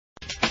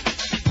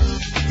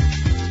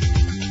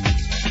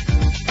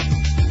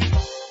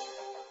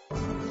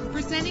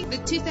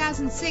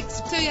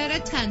2006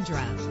 Toyota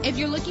Tundra. If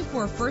you're looking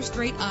for a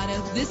first-rate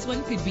auto, this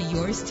one could be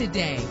yours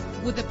today.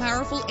 With a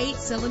powerful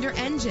 8-cylinder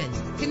engine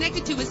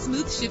connected to a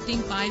smooth shifting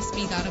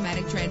 5-speed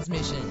automatic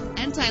transmission.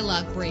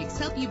 Anti-lock brakes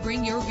help you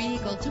bring your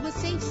vehicle to a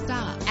safe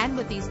stop. And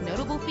with these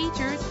notable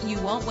features,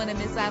 you won't want to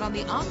miss out on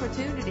the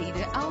opportunity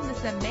to own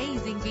this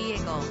amazing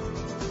vehicle.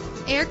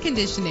 Air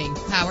conditioning,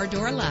 power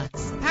door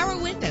locks, power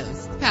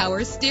windows,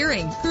 power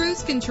steering,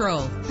 cruise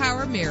control,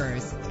 power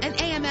mirrors, an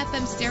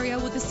AM/FM stereo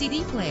with a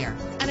CD player,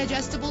 an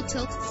adjustable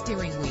tilt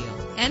steering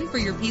wheel. And for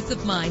your peace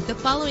of mind, the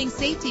following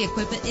safety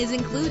equipment is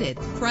included: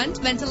 front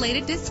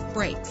ventilated disc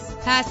brakes,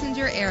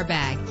 passenger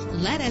airbag.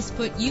 Let us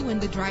put you in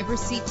the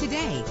driver's seat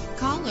today.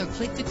 Call or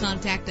click to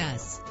contact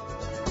us.